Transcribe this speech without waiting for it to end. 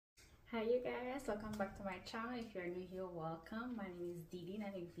Hi you guys, welcome back to my channel. If you're new here, welcome. My name is Didi and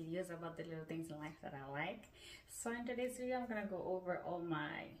I make videos about the little things in life that I like. So in today's video, I'm gonna go over all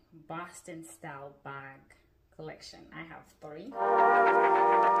my Boston style bag collection. I have 3.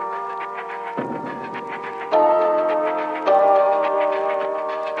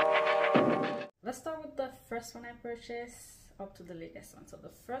 Let's start with the first one I purchased up to the latest one. So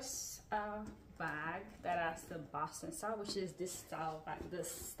the first bag that has the Boston style, which is this style bag,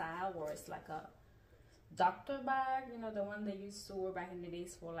 this style where it's like a doctor bag, you know, the one they used to wear back in the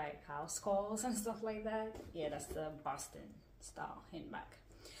days for like house calls and stuff like that. Yeah, that's the Boston style handbag.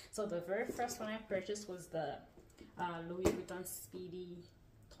 So the very first one I purchased was the Louis Vuitton Speedy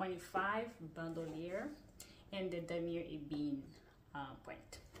 25 bandolier and the Damier Ebene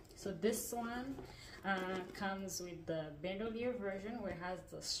point. So this one comes with the bandolier version where it has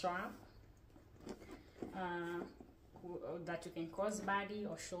the strap that you can crossbody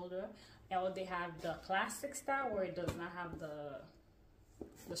or shoulder, or they have the classic style where it does not have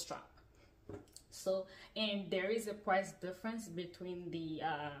the strap. So, and there is a price difference between the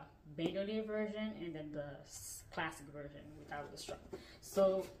bandolier version and then the classic version without the strap.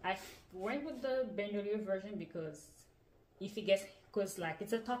 So I went with the bandolier version because if it gets, because like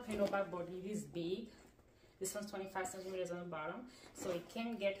it's a top handle bag, but it is big. This one's 25 centimeters on the bottom, so it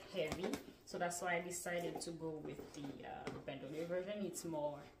can get heavy. So that's why I decided to go with the bandolier version. It's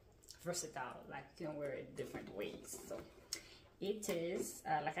more versatile, like you can wear it different ways. So it is,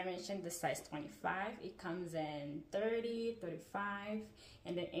 like I mentioned, the size 25. It comes in 30, 35,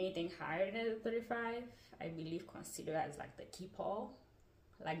 and then anything higher than the 35, I believe considered as like the keep all,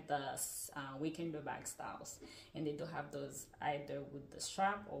 like the weekender bag styles, and they do have those either with the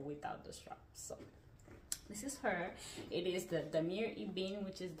strap or without the strap. So this is her. It is the Damier Ebene,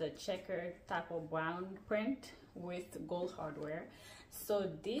 which is the checkered type of brown print with gold hardware. So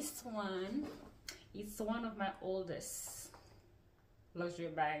this one, it's one of my oldest luxury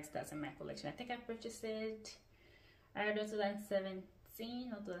bags that's in my collection. I think I purchased it either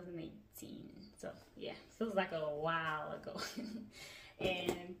 2017 or 2018. So yeah, feels like a while ago.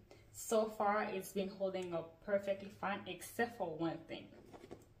 And so far it's been holding up perfectly fine, except for one thing,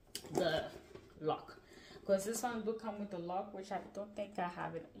 the lock. Because this one do come with a lock, which I don't think I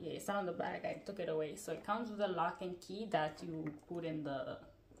have it. Yeah, it's on the bag. I took it away. So it comes with a lock and key that you put in the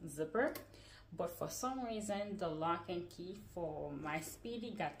zipper. But for some reason, the lock and key for my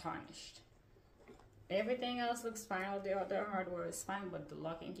Speedy got tarnished. Everything else looks fine. All the other hardware is fine, but the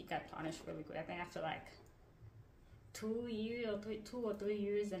lock and key got tarnished really quick. I think after like 2 or 3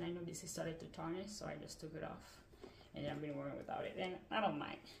 years, and I noticed it started to tarnish, so I just took it off. And I've been wearing without it. And I don't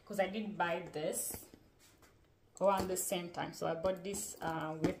mind, because I did buy this around the same time. So I bought this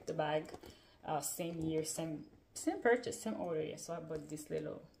with the bag same year, same purchase, same order. Yeah. So I bought this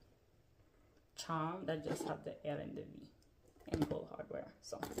little charm that just have the L and the V and gold hardware.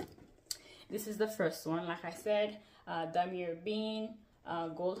 So this is the first one. Like I said, Damier Ebene,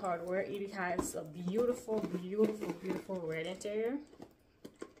 gold hardware. It has a beautiful, beautiful, beautiful red interior,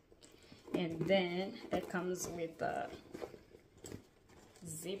 and then it comes with a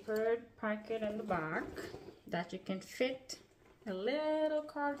zippered pocket in the back that you can fit a little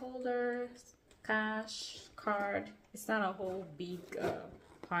card holder, cash, card. It's not a whole big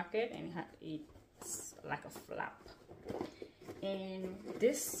pocket, and it's like a flap. And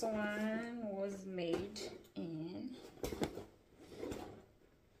this one was made in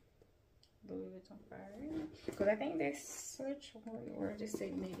Louis Vuitton Paris, because I think they search where they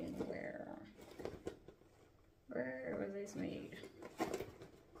say made in where was this made.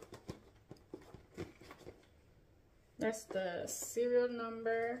 That's the serial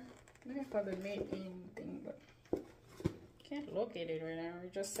number. I think for the made in thing, but can't locate it right now.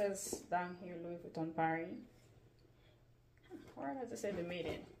 It just says down here Louis Vuitton Paris. Where does it say the made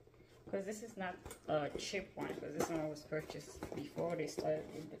in? Because this is not a cheap one, because this one was purchased before they started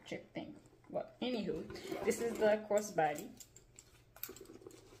with the cheap thing. But anywho, this is the crossbody.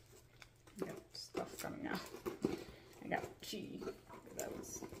 Got stuff coming out. I got cheese.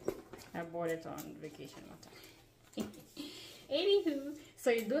 I bought it on vacation one time. Anywho, so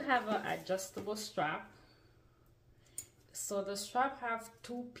you do have an adjustable strap. So the strap have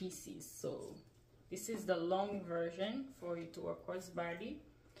 2 pieces. So this is the long version for you to wear crossbody,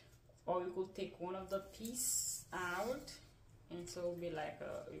 or you could take one of the piece out, and so it'll be like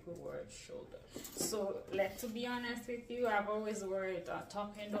you could wear it shoulder. So to be honest with you, I've always worn a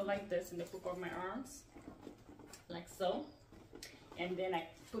top handle like this in the crook of my arms, like so, and then I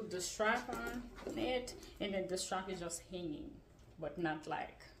put the strap on it, and then the strap is just hanging, but not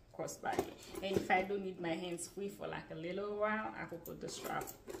like crossbody. And if I do need my hands free for like a little while, I could put the strap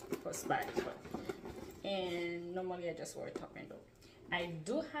crossbody. And normally I just wear a top handle. I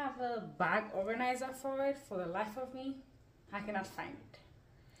do have a bag organizer for it. For the life of me, I cannot find it.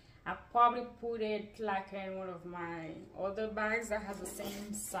 I probably put it like in one of my other bags that has the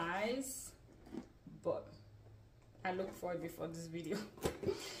same size, but I looked for it before this video.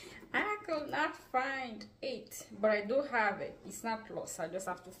 I could not find it, but I do have it. It's not lost. I just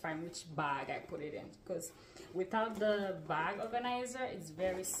have to find which bag I put it in, because without the bag organizer, it's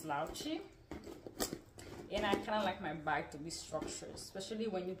very slouchy. And I kind of like my bag to be structured, especially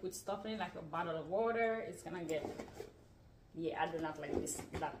when you put stuff in it, like a bottle of water. It's gonna get, yeah, I do not like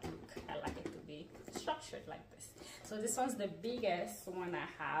that look. I like it to be structured like this. So this one's the biggest one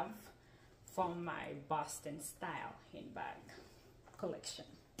I have from my Boston style handbag collection.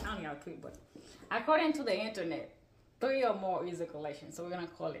 I don't know how to put it, but according to the internet, 3 or more is a collection, so we're gonna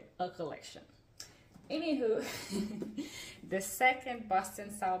call it a collection. Anywho, the second Boston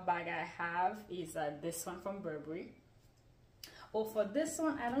style bag I have is this one from Burberry. Oh, for this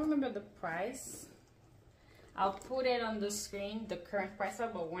one, I don't remember the price. I'll put it on the screen, the current price,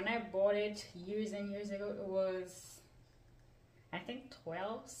 but when I bought it years and years ago, it was, I think,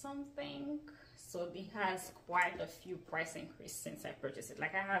 12 something. So it has quite a few price increase since I purchased it.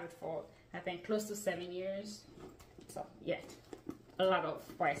 Like, I have it for, I think, close to 7 years. So yeah, a lot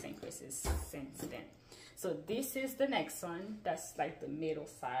of price increases since then. So this is the next one. That's like the middle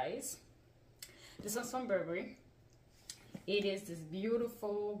size. This one's from Burberry. It is this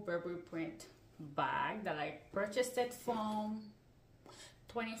beautiful Burberry print bag that I purchased it from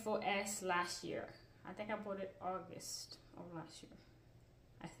 24S last year. I think I bought it August of last year,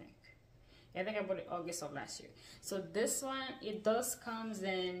 I think. I think I bought it August of last year. So this one, it does comes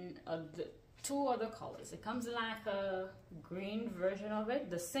in the 2 other colors. It comes in like a green version of it,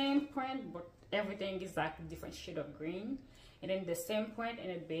 the same print, but everything is like a different shade of green. And then the same print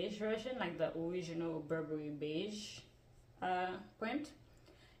in a beige version, like the original Burberry beige print.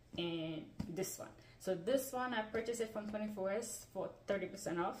 And this one. So this one, I purchased it from 24S for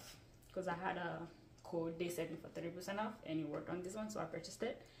 30% off, because I had a code they sent me for 30% off, and it worked on this one, so I purchased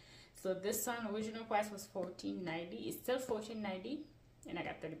it. So this one, original price was $14.90. It's still $14.90, and I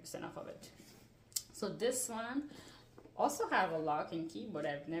got 30% off of it. So this one also have a lock and key, but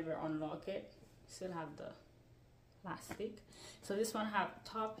I've never unlocked it. Still have the plastic. So this one have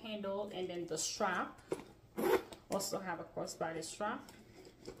top handle, and then the strap also have a crossbody strap.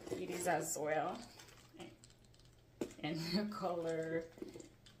 It is as well, and the color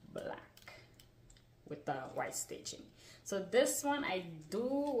black with the white stitching. So this one, I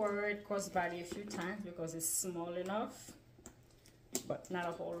do wear it crossbody a few times because it's small enough, but not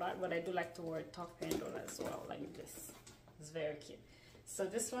a whole lot. But I do like to wear top handle as well, like this. It's very cute. So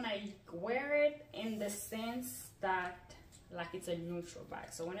this one, I wear it in the sense that like it's a neutral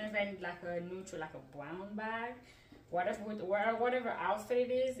bag. So whenever I need like a neutral, like a brown bag, whatever outfit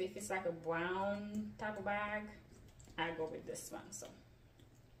it is, if it's like a brown type of bag, I go with this one. So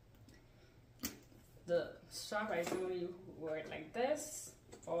the strap, I usually wear it like this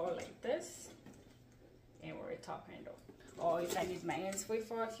or like this, and wear a top handle. Or if I need my hands free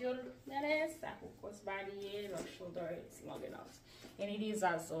for a few minutes, I will crossbody it or shoulder it. It's long enough. And it is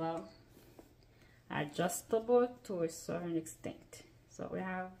as well adjustable to a certain extent. So we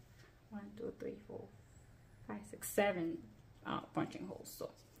have 1, 2, 3, 4, 5, 6, 7 punching holes.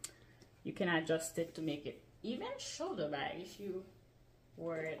 So you can adjust it to make it even shoulder bag if you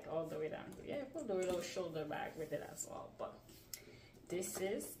wear it all the way down. Yeah, put the little shoulder bag with it as well. But this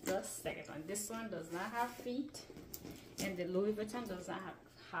is the second one. This one does not have feet, and the Louis Vuitton does not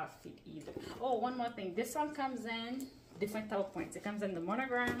have feet either. Oh, one more thing. This one comes in different type of points. It comes in the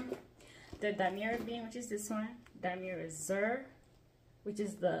monogram, the damier bean, which is this one, damier Zur, which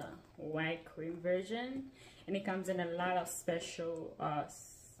is the white cream version, and it comes in a lot of special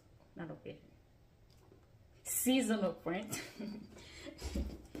seasonal print.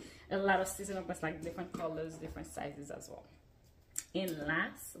 A lot of seasonal prints, like different colors, different sizes as well. And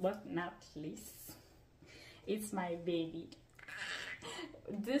last but not least, it's my baby.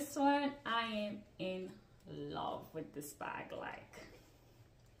 This one, I am in love with this bag. Like,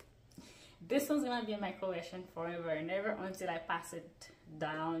 this one's gonna be in my collection forever and ever until I pass it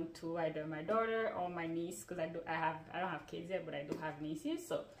down to either my daughter or my niece, because I don't have kids yet, but I do have nieces,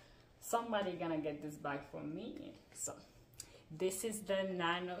 so somebody gonna get this bag from me. So this is the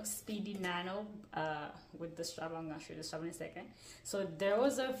Speedy Nano with the strap. I'm gonna show you the strap in a second. So there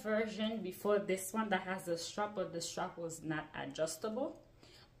was a version before this one that has the strap, but the strap was not adjustable.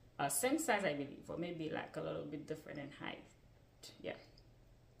 Same size, I believe, or maybe like a little bit different in height. Yeah.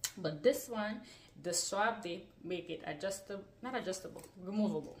 But this one, the strap, they make it adjustable, not adjustable,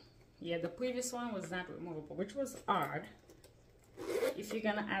 removable. Yeah, the previous one was not removable, which was odd. If you're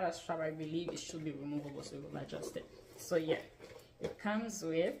gonna add a strap, I believe it should be removable, so you will adjust it. So yeah, it comes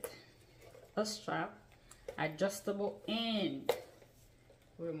with a strap, adjustable and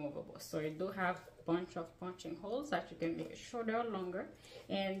removable. So you do have a bunch of punching holes that you can make it shorter or longer,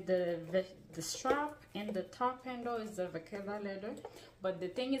 and the strap and the top handle is the Vaquera leather. But the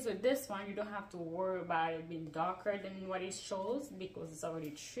thing is, with this one, you don't have to worry about it being darker than what it shows because it's already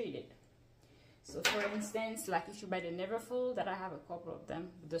treated. So for instance, like if you buy the Neverfull, that I have a couple of them,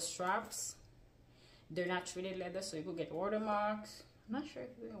 the straps, they're not treated leather, so you could get watermarks. I'm not sure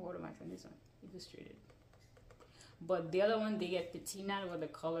if you get watermarks on this one, if it's treated. But the other one, they get patina where the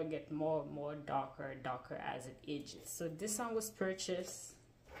color get more darker as it ages. So this one was purchased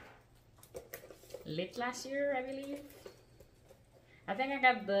late last year, I believe. I think I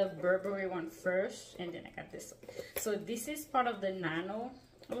got the Burberry one first, and then I got this one. So this is part of the Nano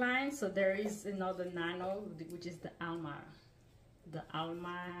line. So there is another Nano, which is the Alma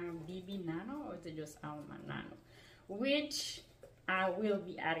BB Nano, or is it just Alma Nano? Which I will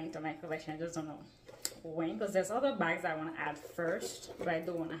be adding to my collection. I just don't know when, because there's other bags I want to add first, but I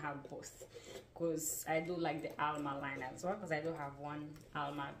do want to have both because I do like the Alma line as well, because I do have one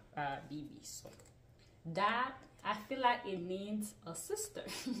Alma BB. So that, I feel like it needs a sister.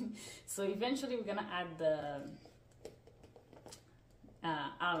 So eventually we're gonna add the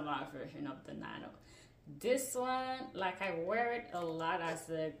Alma version of the Nano. This one, like, I wear it a lot as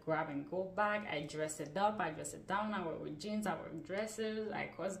a grab and go bag. I dress it up, I dress it down. I wear it with jeans, I wear it with dresses, I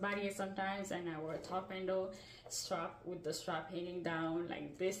crossbody it sometimes, and I wear a top handle strap with the strap hanging down.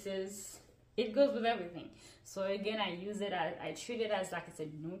 Like, this is, it goes with everything. So again, I use it, I treat it as like it's a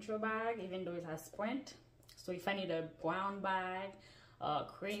neutral bag, even though it has print. So if I need a brown bag, a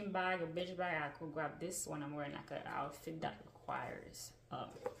cream bag, a beige bag, I could grab this when I'm wearing like an outfit that requires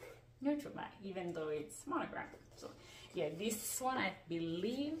neutral bag, even though it's monogram. So yeah, this one, I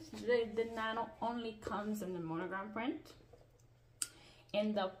believe the Nano only comes in the monogram print.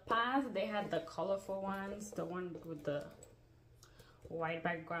 In the past, they had the colorful ones, the one with the white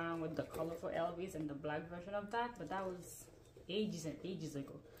background with the colorful LVs and the black version of that, but that was ages and ages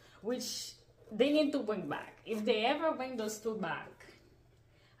ago, which they need to bring back. If they ever bring those two back,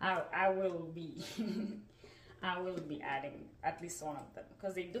 I will be I will be adding at least one of them,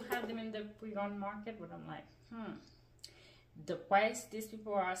 because they do have them in the pre-owned market, but I'm like, the price these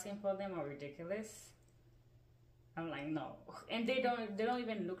people are asking for them are ridiculous. I'm like, no. And they don't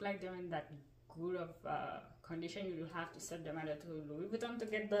even look like they're in that good of condition. You will have to send them either to Louis Vuitton to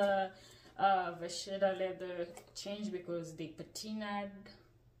get the Vachetta leather changed, because they patinaed.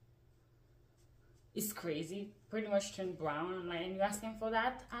 It's crazy, pretty much turned brown. I'm like, and you're asking for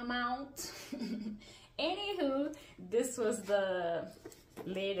that amount? Anywho, this was the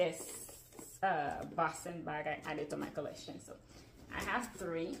latest Boston bag I added to my collection. So I have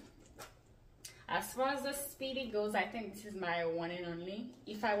 3. As far as the Speedy goes, I think this is my one and only.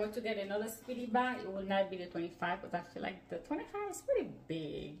 If I were to get another Speedy bag, it would not be the 25, because I feel like the 25 is pretty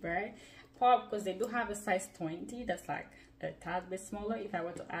big, right? Probably because they do have a size 20 that's like a tad bit smaller. If I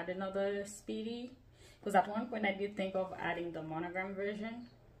were to add another Speedy, because at one point I did think of adding the monogram version,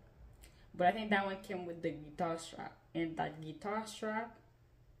 but I think that one came with the guitar strap, and that guitar strap,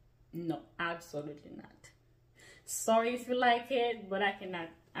 no, absolutely not. Sorry if you like it, but I cannot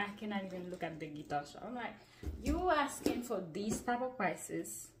even look at the guitar strap. I'm like, you asking for these type of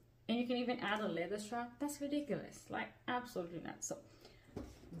prices and you can even add a leather strap? That's ridiculous. Like, absolutely not. So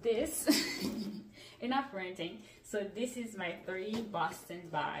this enough renting. So this is my 3 Boston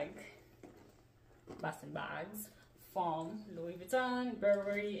bags from Louis Vuitton,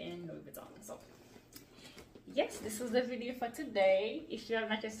 Burberry, and Louis Vuitton. So yes, this was the video for today. If you have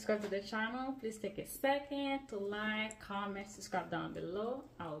not yet subscribed to the channel, please take a second to like, comment, subscribe down below.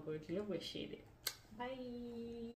 I would greatly appreciate it. Bye.